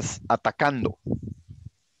estás atacando.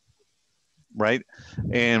 Right?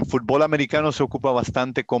 En fútbol americano se ocupa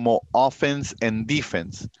bastante como offense and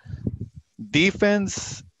defense.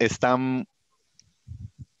 Defense están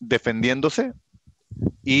defendiéndose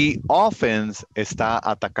y offense está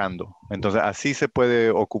atacando. Entonces así se puede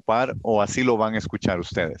ocupar o así lo van a escuchar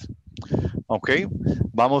ustedes. Ok,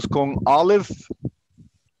 vamos con Olive.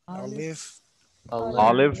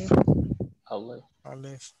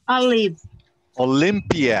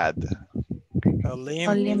 Olympiad.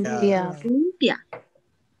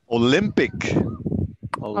 Olympic.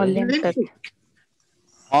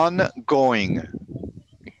 Ongoing.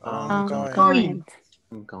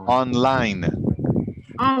 Online.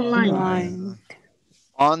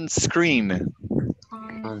 On screen.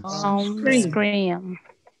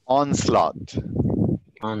 Onslaught.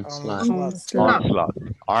 Onslaught.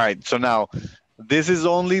 All right, so now this is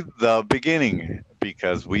only the beginning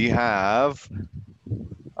because we have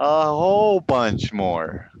a whole bunch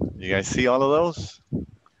more. You guys see all of those?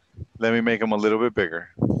 Let me make them a little bit bigger.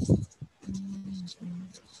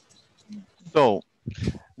 So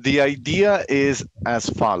the idea is as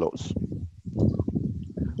follows.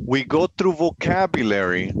 We go through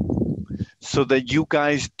vocabulary so that you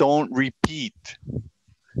guys don't repeat.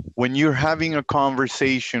 When you're having a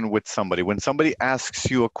conversation with somebody, when somebody asks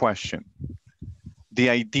you a question, the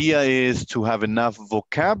idea is to have enough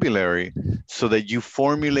vocabulary so that you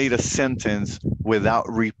formulate a sentence without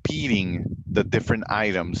repeating the different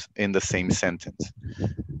items in the same sentence.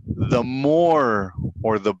 the more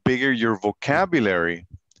or the bigger your vocabulary,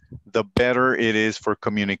 the better it is for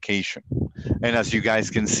communication. And as you guys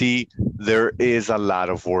can see, there is a lot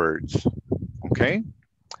of words, okay?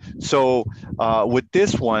 So with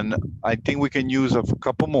this one, I think we can use a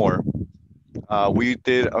couple more. We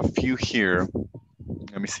did a few here.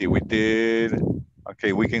 Let me see, we did,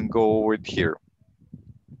 okay, we can go with here.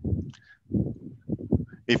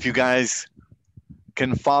 If you guys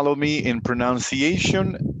can follow me in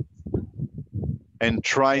pronunciation and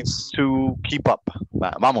try to keep up.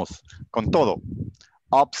 Vamos, con todo.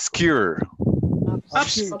 Obscure.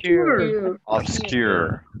 Obscure.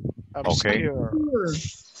 Obscure. Okay. Obscure.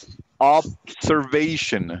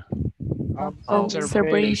 Observation.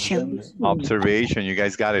 Observation. Observation. You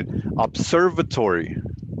guys got it. Observatory.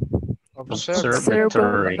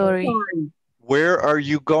 Observatory. Where are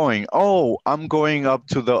you going? Oh, I'm going up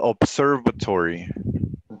to the observatory.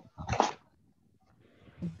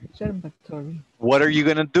 Observatory. What are you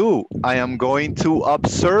going to do? I am going to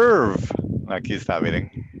observe. Aquí está, miren.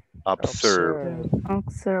 Observe.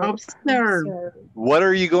 Observe. What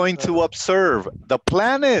are you going to observe? The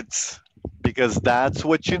planets. Because that's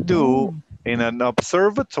what you do in an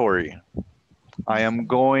observatory. I am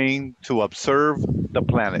going to observe the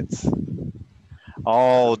planets.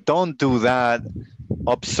 Oh, don't do that.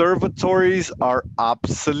 Observatories are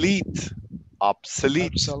obsolete.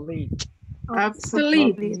 Obsolete. Obsolete.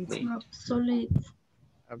 Obsolete. Obsolete.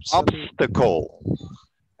 Obstacle.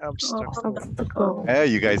 Obstacle. Hey,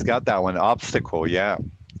 you guys got that one. Obstacle, yeah.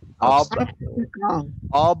 Obstacle.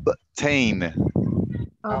 Obtain.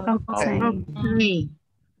 Obtain.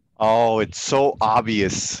 Oh, it's so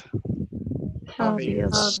obvious.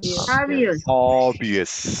 Obvious. Obvious.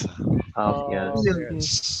 Obvious.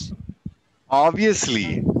 Obvious.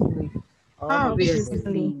 Obviously.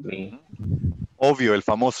 Obviously. Obvio, el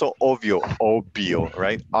famoso obvio,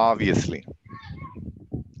 right? Obviously.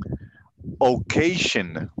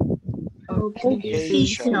 Occasion.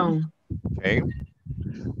 Occasion. Okay.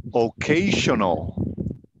 Occasional.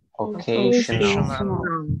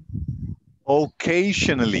 Occasional.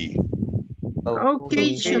 Occasionally.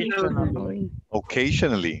 Occasionally.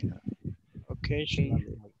 Occasionally. Occasionally.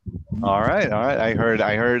 All right. I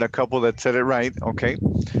heard a couple that said it right. Okay.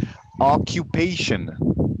 Occupation.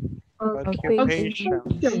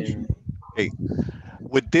 Occupation. Okay.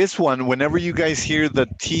 With this one, whenever you guys hear the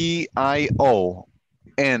T-I-O-N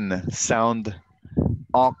sound,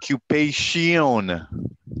 occupation,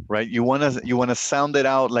 right? You wanna sound it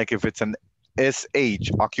out like if it's an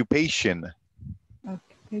S-H, occupation.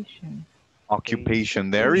 Occupation. Occupation.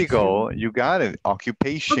 There you go. You got it.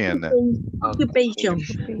 Occupation. Occupation.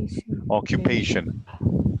 Occupation.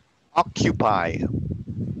 Occupy.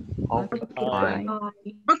 Occupy.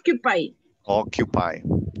 Occupy. Occupy.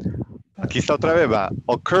 Aquí está otra vez, va.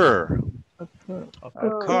 Occur. Occur.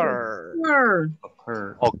 Occur.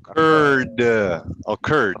 Occur. Occurred.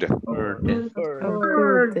 Occurred.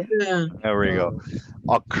 There we go.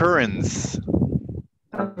 Occurrence.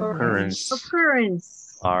 Occurrence.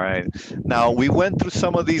 All right. Now, we went through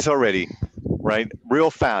some of these already, right?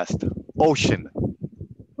 Real fast. Ocean.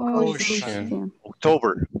 Ocean.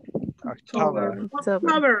 October. October.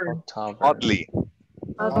 October. Oddly.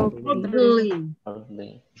 Oddly.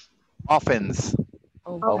 Offense.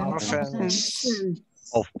 Offense.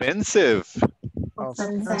 Offensive.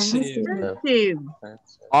 Offensive. Offensive.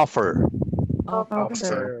 Offer.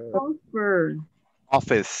 Offer. Offer.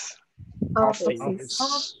 Office.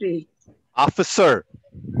 Office. Officer.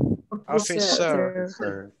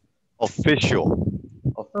 Officer. Official.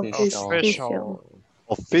 Official.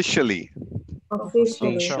 Officially.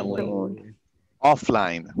 Officially.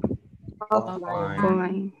 Offline.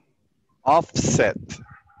 Online. Offset.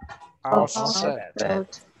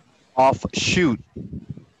 Offset. Offshoot.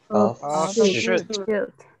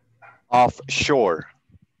 Offshoot. Offshore.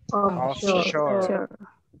 Offshore.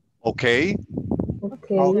 Okay.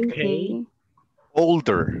 Okay.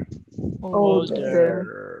 Older.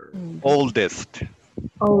 Older. Oldest.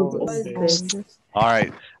 Oldest. All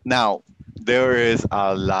right. Now, there is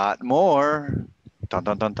a lot more. Dun,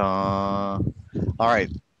 dun, dun, dun. All right.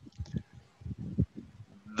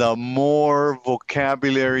 The more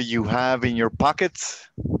vocabulary you have in your pockets,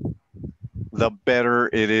 the better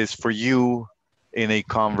it is for you in a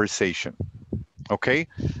conversation. Okay?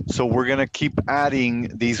 So we're going to keep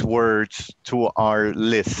adding these words to our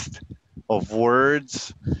list of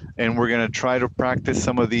words, and we're going to try to practice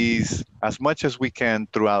some of these as much as we can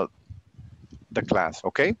throughout the class.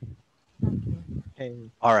 Okay? Okay.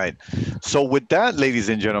 All right. So with that, ladies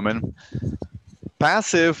and gentlemen,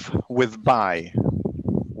 passive with by.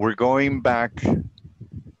 We're going back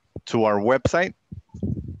to our website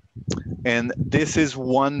And this is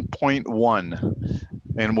 1.1.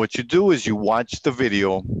 And what you do is you watch the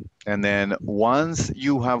video, and then once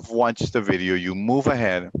you have watched the video, you move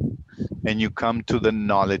ahead and you come to the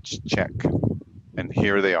knowledge check. And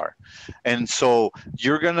here they are. And so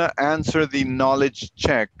you're gonna answer the knowledge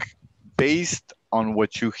check based on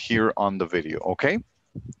what you hear on the video, okay?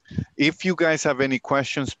 If you guys have any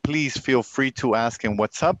questions, please feel free to ask in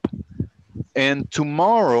WhatsApp. And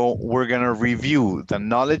tomorrow we're gonna review the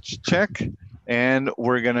knowledge check, and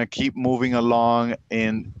we're gonna keep moving along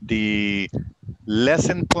in the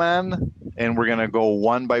lesson plan, and we're gonna go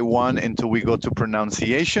one by one until we go to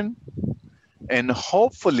pronunciation. And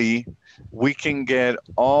hopefully we can get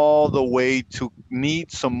all the way to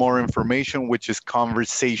need some more information, which is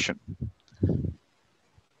conversation.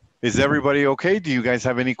 Is everybody okay? Do you guys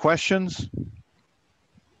have any questions?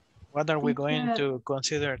 What are we going to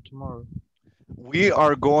consider tomorrow? We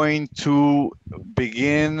are going to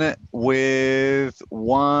begin with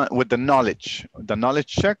the knowledge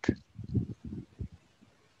check.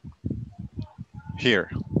 Here.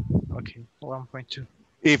 Okay, 1.2.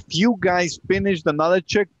 If you guys finish the knowledge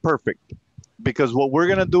check, perfect. Because what we're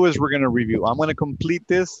gonna do is we're gonna review. I'm gonna complete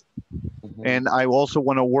this, and I also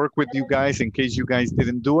wanna work with you guys in case you guys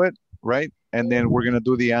didn't do it, right? And then we're gonna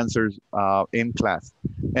do the answers in class.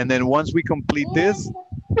 And then once we complete this,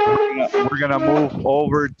 we're gonna move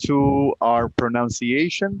over to our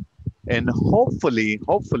pronunciation, and hopefully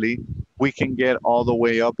we can get all the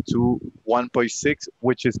way up to 1.6,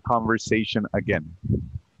 which is conversation again.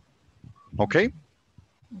 Okay?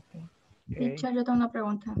 Teacher, yo tengo una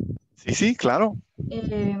pregunta. Sí, claro.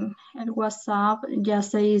 El WhatsApp ya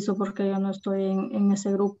se hizo porque yo no estoy en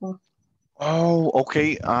ese grupo. Oh, ok.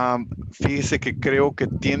 Fíjese que creo que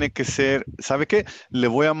tiene que ser, ¿sabe qué? Le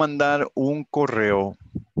voy a mandar un correo.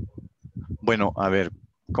 Bueno, a ver,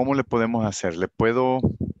 ¿cómo le podemos hacer? Le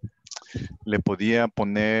podía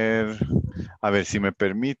poner, a ver, si me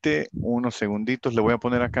permite, unos segunditos, le voy a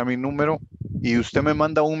poner acá mi número y usted me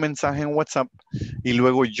manda un mensaje en WhatsApp y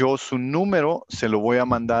luego yo su número se lo voy a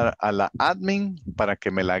mandar a la admin para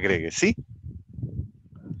que me la agregue, ¿sí?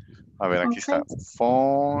 A ver, aquí está.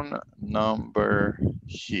 Phone number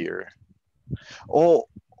here. O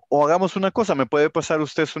hagamos una cosa, ¿me puede pasar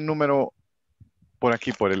usted su número por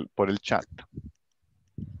aquí, por el chat?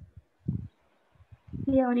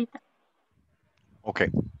 Sí, ahorita. Ok.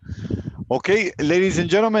 Ok, ladies and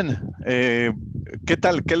gentlemen, ¿qué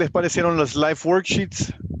tal? ¿Qué les parecieron los live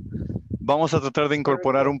worksheets? Vamos a tratar de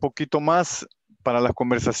incorporar un poquito más para las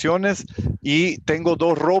conversaciones y tengo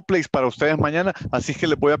 2 roleplays para ustedes mañana, así que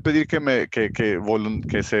les voy a pedir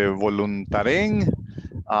que se voluntaren.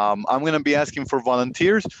 I'm going to be asking for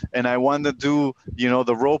volunteers, and I want to do,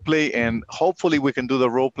 the roleplay, and hopefully we can do the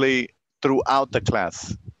roleplay throughout the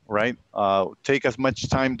class, right? Take as much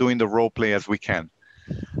time doing the roleplay as we can.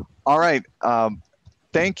 All right.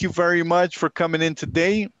 Thank you very much for coming in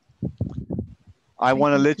today. I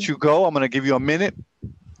want to let you go. I'm going to give you a minute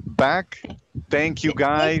back. Thank you,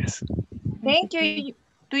 guys. Thank you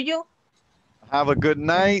to you. Have a good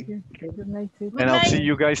night. Good night. And I'll see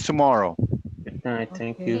you guys tomorrow. Good night.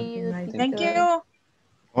 Thank you. Thank you.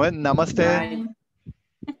 Well, namaste.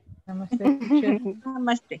 Namaste, teacher.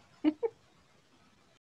 Namaste.